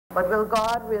But will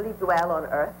God really dwell on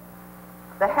earth?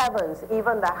 The heavens,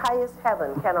 even the highest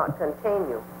heaven, cannot contain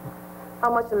you.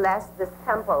 How much less this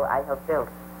temple I have built.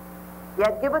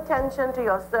 Yet give attention to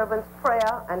your servant's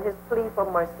prayer and his plea for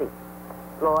mercy.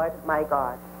 Lord, my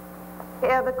God,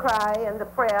 hear the cry and the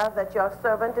prayer that your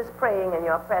servant is praying in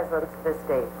your presence this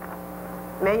day.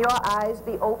 May your eyes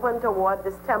be open toward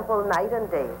this temple night and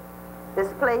day,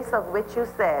 this place of which you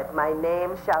said, my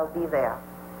name shall be there,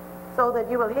 so that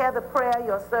you will hear the prayer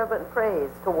your servant prays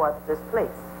towards this place.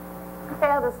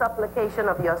 Hear the supplication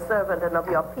of your servant and of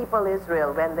your people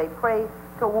Israel when they pray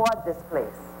toward this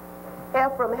place. Hear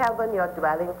from heaven your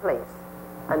dwelling place,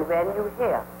 and when you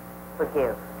hear,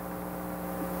 forgive.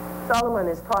 Solomon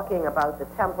is talking about the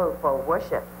temple for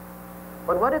worship.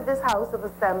 But what if this house of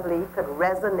assembly could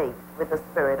resonate with the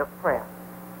spirit of prayer?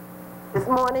 This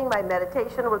morning, my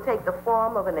meditation will take the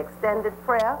form of an extended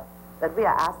prayer that we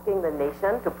are asking the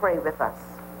nation to pray with us.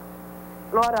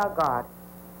 Lord our God,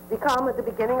 we come at the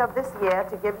beginning of this year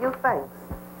to give you thanks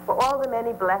for all the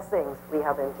many blessings we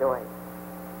have enjoyed.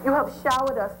 You have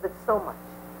showered us with so much.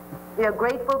 We are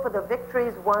grateful for the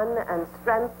victories won and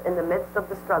strength in the midst of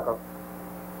the struggle.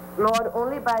 Lord,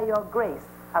 only by your grace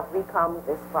have we come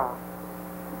this far.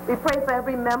 We pray for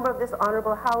every member of this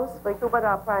honorable house, for Hubert,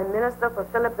 our Prime Minister, for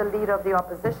Philip, the leader of the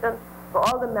opposition, for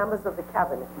all the members of the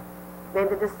cabinet. May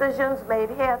the decisions made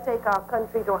here take our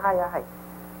country to higher heights.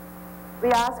 We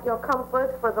ask your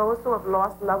comfort for those who have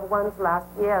lost loved ones last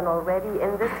year and already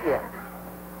in this year.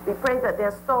 We pray that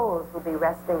their souls will be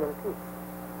resting in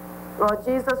peace. Lord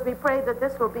Jesus, we pray that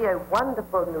this will be a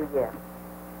wonderful new year.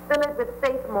 Fill it with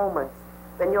faith moments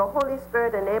when your Holy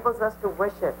Spirit enables us to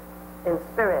worship in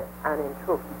spirit and in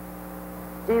truth.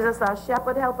 Jesus, our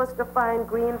shepherd, help us to find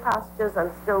green pastures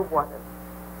and still waters.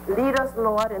 Lead us,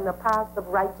 Lord, in the paths of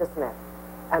righteousness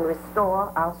and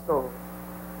restore our souls.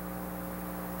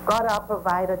 God, our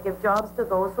provider, give jobs to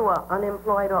those who are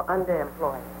unemployed or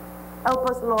underemployed. Help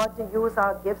us, Lord, to use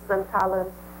our gifts and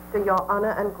talents to your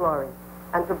honor and glory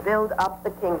and to build up the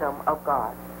kingdom of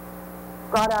God.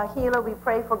 God, our healer, we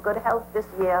pray for good health this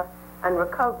year and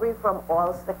recovery from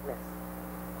all sickness.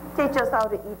 Teach us how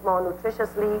to eat more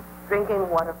nutritiously, drinking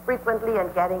water frequently,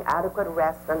 and getting adequate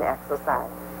rest and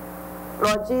exercise.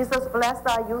 Lord Jesus, bless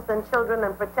our youth and children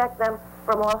and protect them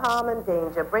from all harm and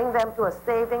danger. Bring them to a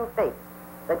saving faith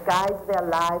that guides their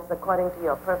lives according to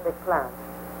your perfect plan.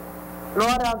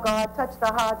 Lord our God, touch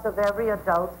the hearts of every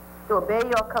adult to obey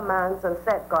your commands and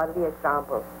set godly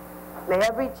examples. May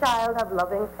every child have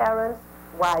loving parents,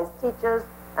 wise teachers,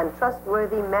 and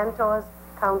trustworthy mentors,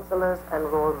 counselors, and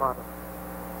role models.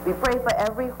 We pray for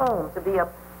every home to be a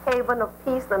haven of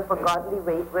peace and for godly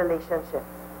relationships.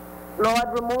 Lord,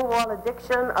 remove all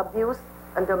addiction, abuse,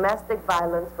 and domestic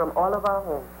violence from all of our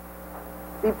homes.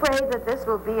 We pray that this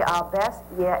will be our best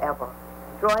year ever,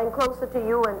 drawing closer to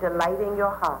you and delighting your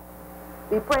heart.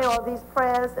 We pray all these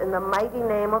prayers in the mighty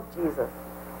name of Jesus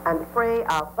and pray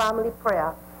our family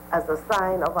prayer as a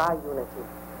sign of our unity.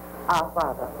 Our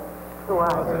Father, who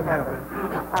art in heaven,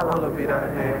 hallowed be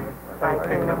thy name. Thy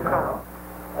kingdom come,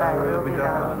 thy will be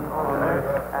done on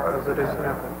earth as it is in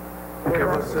heaven. Give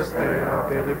us this day our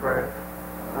daily bread,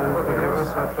 and forgive us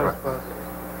our trespasses,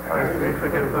 as we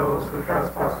forgive those who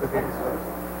trespass against us.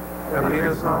 And lead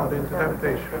us not into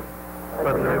temptation,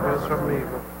 but deliver us from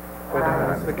evil. For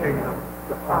thine is the kingdom,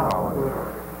 the power, and the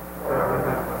glory, forever and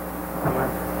ever.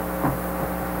 Amen.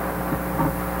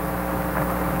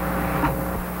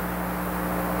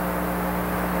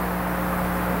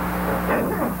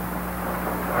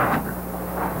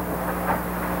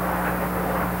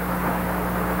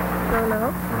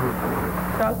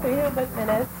 Dr. Hubert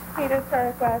Minnis, Peter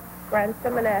Turquette,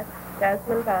 Ransom Manette,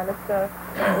 Desmond Bannister,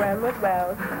 Renwood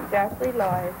Wells, Jeffrey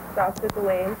Lloyd, Dr.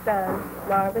 Dwayne Sands,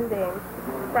 Marvin Dames,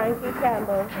 Frankie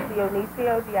Campbell,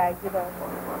 Dionisio Diaghiba,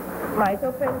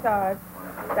 Michael Pintard,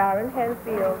 Darren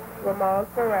Henfield, Ramal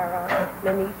Ferreira,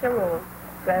 Lanisha Rose,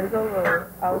 Renzo Rose,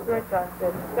 Alfred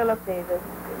Johnson, Philip Davis,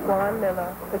 Juan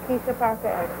Miller, Lakeisha Parker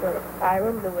Expert,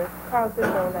 Hiram Lewis, Carlton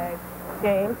Nolag,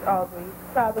 James Aubrey,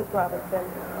 Travis Robinson,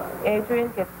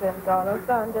 Adrian Gibson, Donald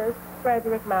Saunders,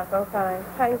 Frederick McElpine,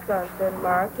 Hank Johnson,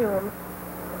 Mark Hume,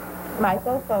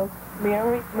 Michael Folks,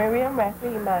 Miriam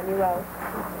Refi Emmanuel,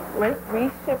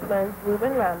 Reese Shipland,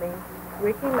 Ruben Rami,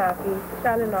 Ricky Mackey,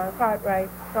 Shannon Cartwright,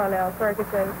 Cornell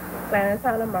Ferguson, Clarence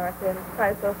Hannah Martin,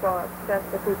 Chrysler Ford,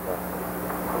 Chester Cooper.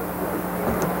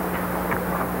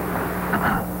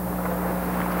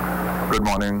 Good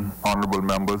morning, honorable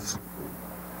members.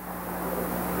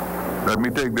 Let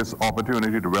me take this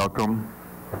opportunity to welcome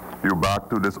you back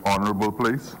to this honorable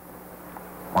place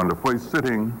on the first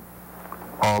sitting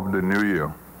of the new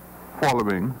year,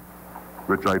 following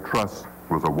which I trust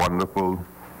was a wonderful,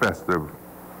 festive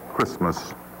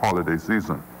Christmas holiday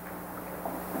season.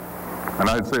 And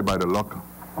I'd say by the look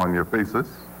on your faces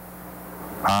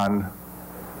and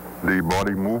the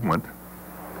body movement,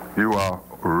 you are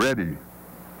ready.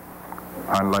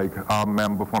 And like our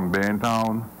member from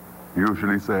Baintown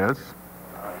usually says,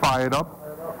 fired up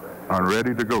and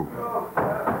ready to go.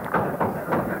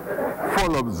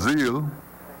 Full of zeal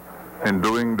in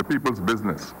doing the people's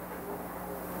business.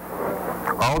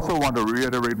 I also want to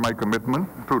reiterate my commitment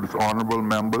to these honorable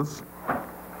members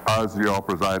as your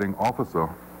presiding officer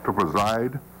to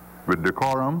preside with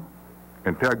decorum,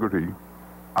 integrity,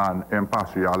 and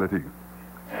impartiality.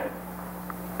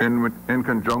 In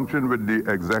conjunction with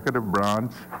the executive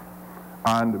branch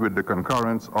and with the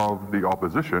concurrence of the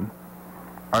opposition,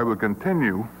 I will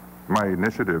continue my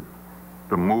initiative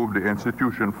to move the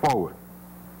institution forward.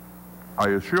 I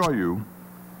assure you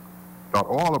that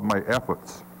all of my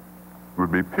efforts will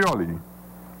be purely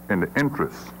in the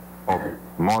interest of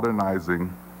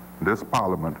modernizing this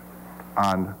Parliament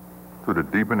and to the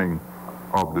deepening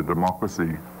of the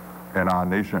democracy in our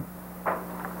nation.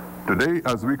 Today,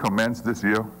 as we commence this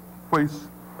year's first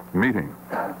meeting,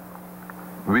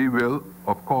 we will,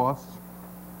 of course,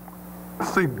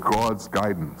 seek God's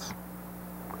guidance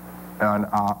in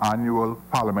our annual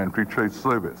parliamentary church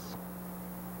service.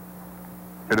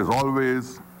 It is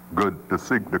always good to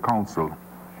seek the counsel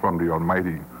from the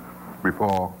Almighty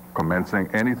before commencing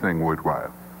anything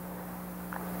worthwhile.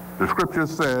 The scripture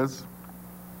says,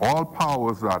 all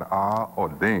powers that are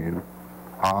ordained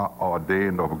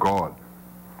of God.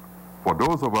 For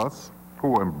those of us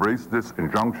who embrace this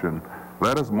injunction,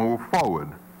 let us move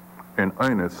forward in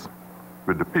earnest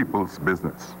with the people's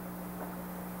business.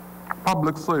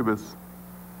 Public service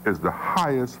is the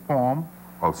highest form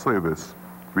of service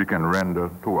we can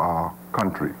render to our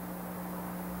country.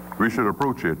 We should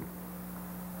approach it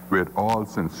with all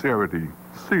sincerity,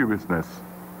 seriousness,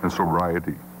 and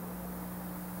sobriety.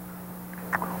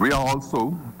 We are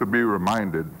also to be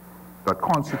reminded that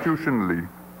constitutionally,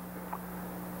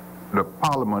 the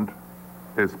Parliament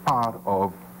is part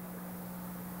of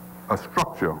a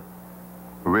structure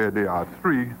where there are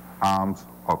three arms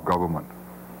of government.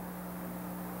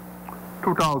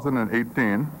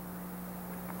 2018,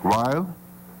 while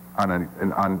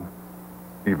an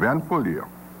eventful year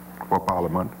for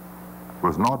Parliament,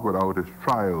 was not without its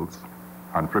trials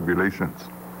and tribulations.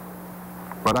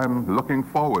 But I'm looking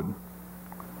forward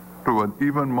to an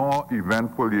even more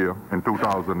eventful year in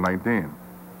 2019.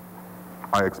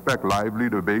 I expect lively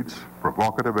debates,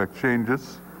 provocative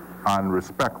exchanges, and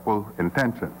respectful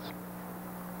intentions.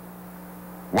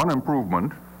 One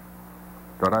improvement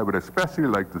that I would especially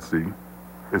like to see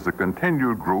is the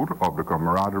continued growth of the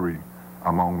camaraderie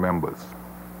among members.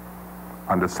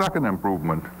 And the second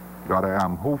improvement that I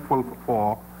am hopeful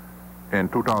for in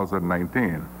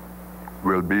 2019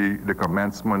 will be the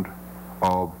commencement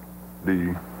of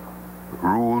the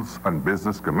Rules and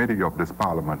Business Committee of this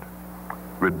Parliament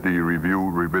with the review,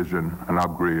 revision, and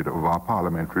upgrade of our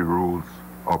parliamentary rules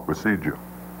of procedure.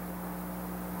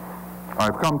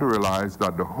 I've come to realize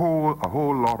that a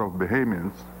whole lot of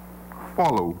Bahamians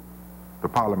follow the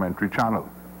parliamentary channel,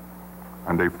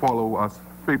 and they follow us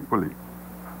faithfully.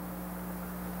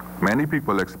 Many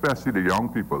people, especially the young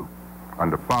people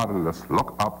and the fatherless,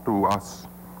 look up to us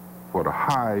for the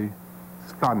high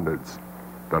standards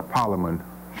that Parliament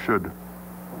should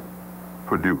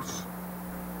produce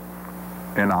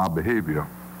in our behavior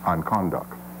and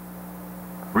conduct.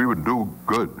 We would do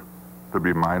good to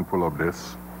be mindful of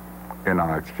this in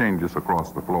our exchanges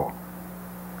across the floor.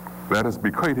 Let us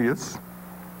be courteous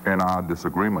in our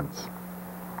disagreements.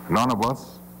 None of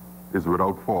us is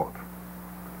without fault.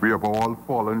 We have all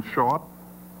fallen short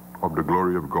of the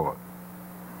glory of God.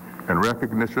 In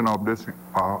recognition of this,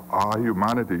 our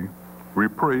humanity, we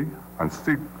pray and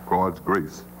seek God's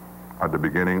grace at the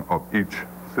beginning of each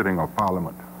sitting of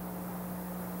Parliament.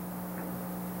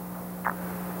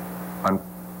 And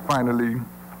finally,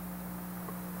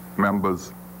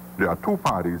 members, there are two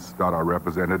parties that are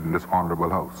represented in this honorable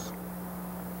House.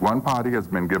 One party has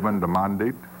been given the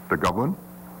mandate to govern,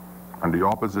 and the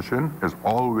opposition is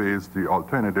always the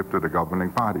alternative to the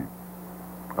governing party.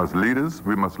 As leaders,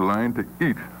 we must learn to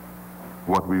eat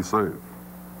what we serve.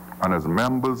 And as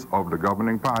members of the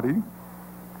governing party,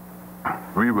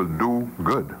 we will do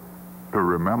good to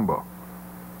remember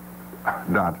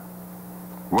that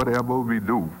whatever we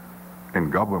do in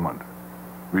government,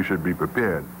 we should be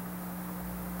prepared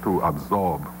to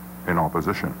absorb in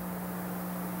opposition.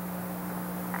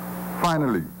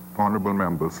 Finally, honorable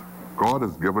members, God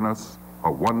has given us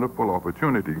a wonderful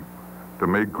opportunity to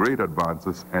make great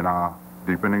advances in our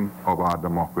deepening of our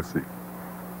democracy.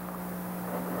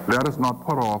 Let us not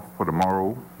put off for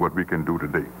tomorrow what we can do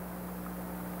today.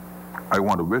 I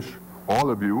want to wish all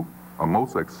of you a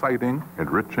most exciting,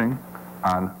 enriching,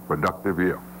 and productive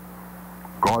year.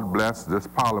 God bless this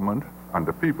Parliament and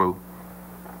the people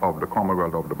of the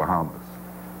Commonwealth of the Bahamas.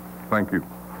 Thank you.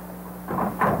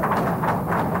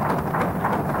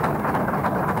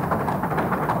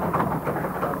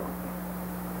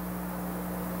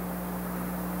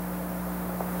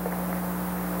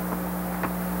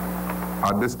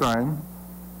 At this time,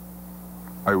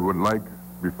 I would like,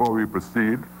 before we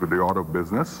proceed with the order of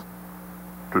business,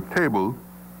 to table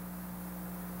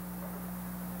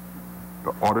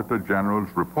the Auditor General's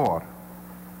report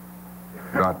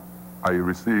that I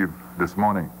received this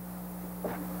morning.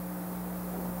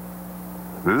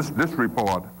 This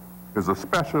report is a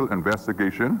special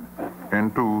investigation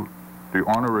into the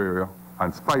honoraria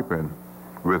and stipend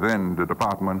within the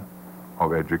Department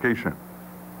of Education.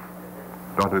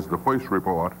 That is the first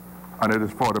report, and it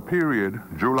is for the period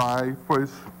July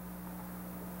 1st,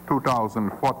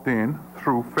 2014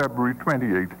 through February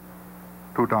 28,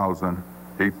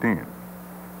 2018.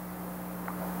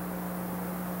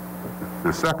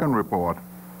 The second report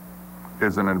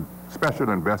is a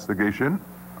special investigation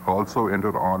also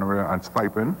into the honoraria and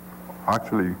stipend.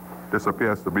 Actually, this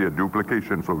appears to be a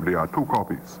duplication, so there are two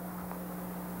copies.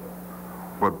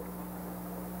 But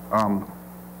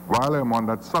while I'm on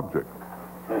that subject,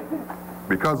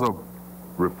 because of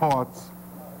reports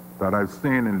that I've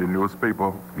seen in the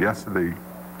newspaper yesterday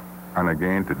and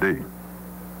again today,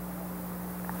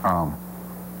 I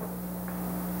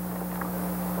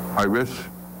wish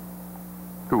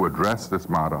to address this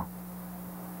matter.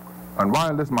 And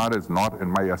while this matter is not, in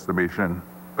my estimation,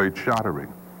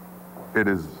 earth-shattering, it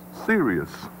is serious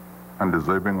and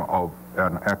deserving of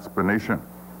an explanation.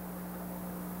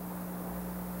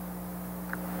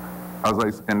 As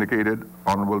I indicated,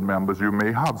 honorable members, you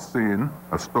may have seen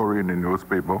a story in the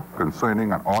newspaper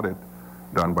concerning an audit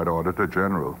done by the Auditor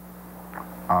General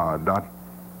that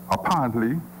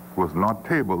apparently was not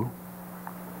tabled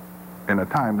in a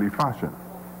timely fashion.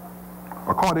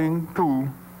 According to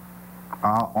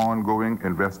our ongoing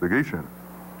investigation,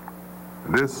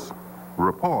 this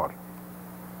report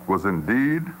was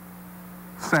indeed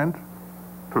sent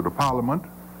to the Parliament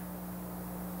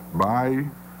by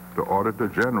the Auditor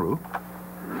General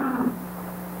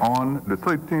on the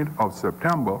 13th of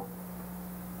September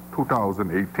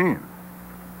 2018.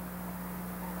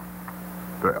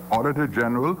 The Auditor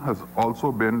General has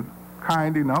also been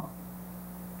kind enough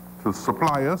to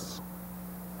supply us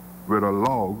with a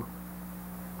log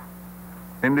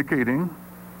indicating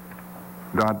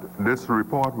that this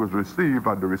report was received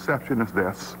at the receptionist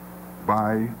desk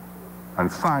by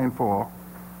and signed for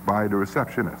by the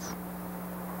receptionist.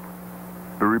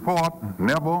 The report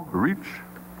never reached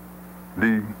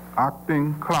the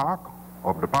acting clerk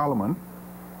of the Parliament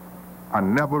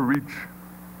and never reached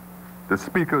the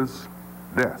Speaker's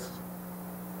desk.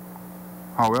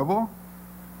 However,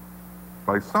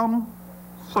 by some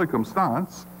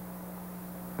circumstance,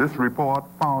 this report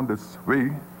found its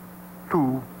way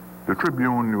to the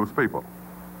Tribune newspaper.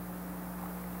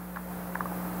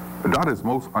 That is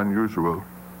most unusual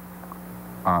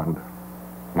and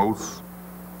most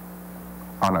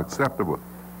unacceptable.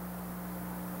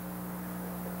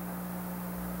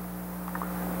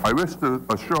 I wish to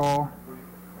assure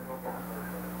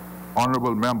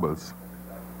honorable members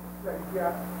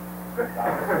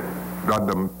that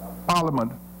the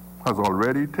Parliament has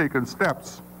already taken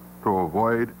steps to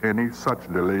avoid any such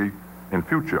delay in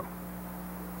future.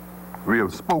 We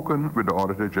have spoken with the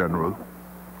Auditor General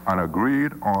and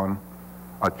agreed on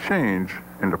a change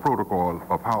in the protocol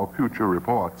of how future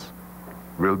reports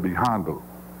will be handled.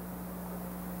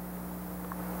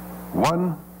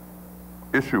 One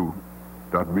issue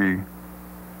that we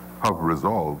have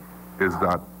resolved is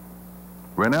that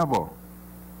whenever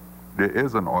there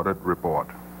is an audit report,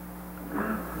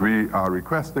 we are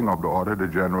requesting of the Auditor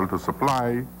General to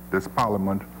supply this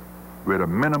Parliament with a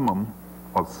minimum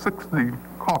of 60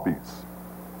 copies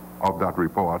of that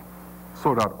report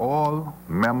so that all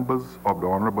members of the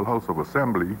Honorable House of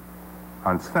Assembly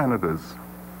and senators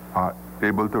are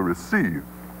able to receive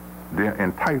their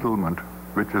entitlement,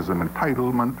 which is an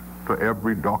entitlement to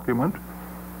every document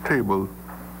tabled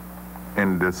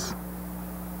in this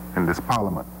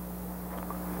Parliament.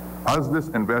 As this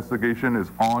investigation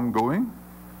is ongoing,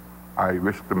 I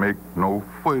wish to make no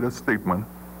further statement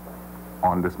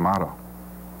on this matter.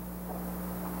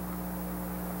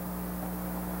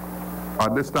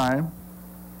 At this time,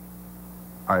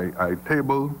 I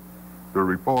table the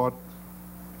report,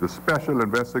 the special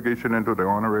investigation into the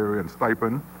honorary and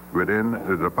stipend within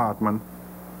the Department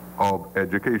of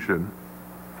Education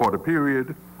for the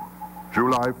period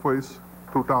July 1st,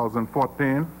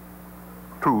 2014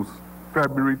 to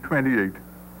February 28,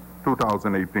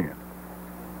 2018.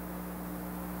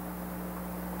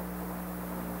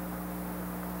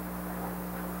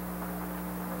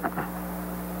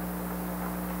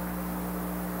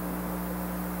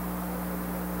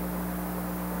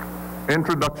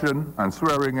 Introduction and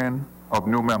swearing in of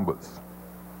new members.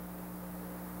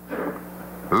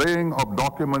 Laying of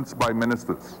documents by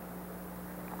ministers.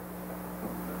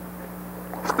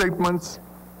 Statements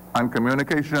and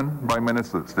communication by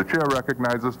ministers. The chair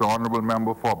recognizes the honorable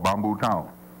member for Bamboo Town.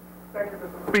 Thank you,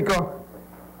 Mr. Speaker.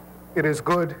 It is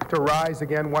good to rise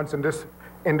again once in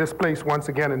this place once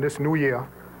again in this new year.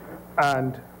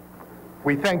 And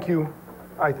we thank you.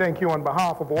 I thank you on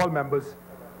behalf of all members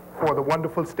for the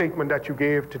wonderful statement that you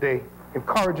gave today,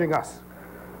 encouraging us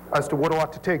as to what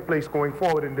ought to take place going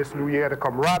forward in this new year, the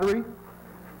camaraderie.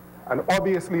 And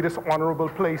obviously this honorable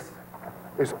place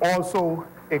is also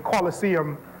a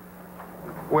coliseum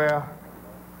where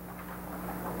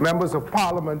members of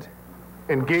Parliament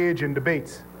engage in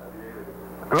debates,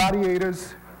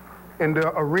 gladiators in the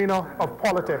arena of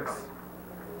politics.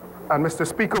 And Mr.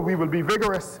 Speaker, we will be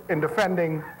vigorous in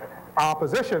defending our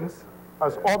positions,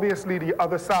 as obviously the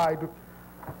other side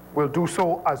will do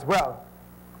so as well.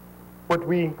 But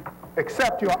we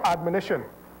accept your admonition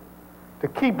to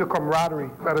keep the camaraderie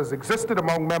that has existed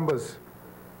among members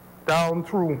down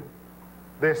through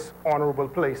this honorable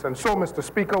place. And so, Mr.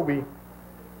 Speaker, we,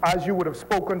 as you would have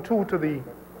spoken to the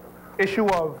issue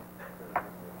of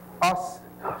us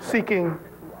seeking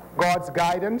God's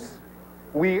guidance,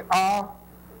 we are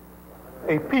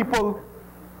a people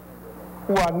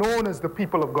who are known as the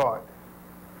people of God.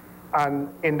 And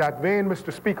in that vein,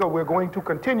 Mr. Speaker, we're going to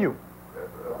continue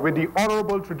with the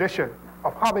honorable tradition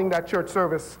of having that church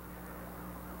service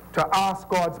to ask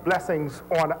God's blessings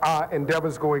on our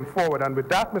endeavors going forward. And with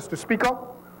that, Mr. Speaker,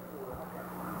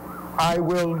 I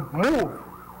will move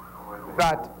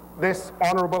that this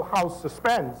honorable house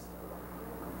suspends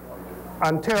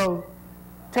until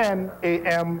 10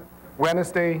 a.m.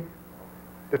 Wednesday,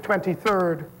 the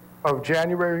 23rd of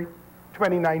January,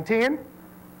 2019.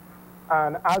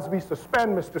 And as we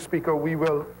suspend, Mr. Speaker,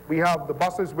 we have the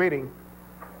buses waiting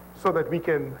so that we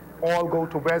can all go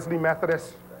to Wesley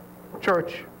Methodist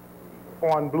Church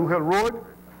on Blue Hill Road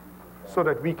so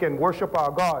that we can worship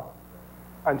our God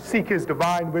and seek his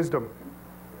divine wisdom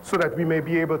so that we may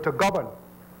be able to govern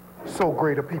so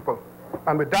great a people.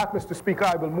 And with that, Mr. Speaker,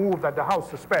 I will move that the House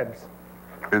suspends.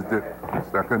 Is there a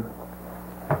second?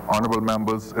 Honorable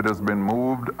members, it has been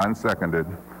moved and seconded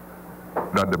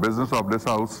that the business of this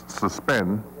House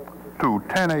suspend to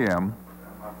 10 a.m.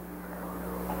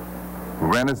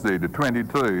 Wednesday, the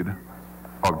 23rd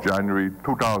of January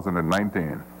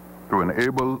 2019 to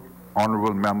enable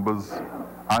honorable members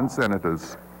and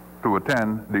senators to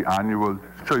attend the annual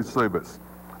church service.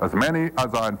 As many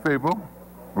as are in favor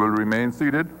will remain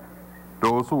seated.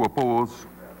 Those who oppose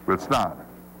will stand.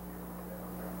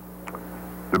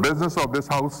 The business of this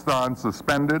House stands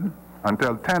suspended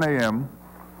until 10 a.m.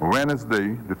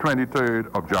 Wednesday, the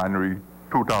 23rd of January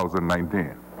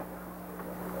 2019.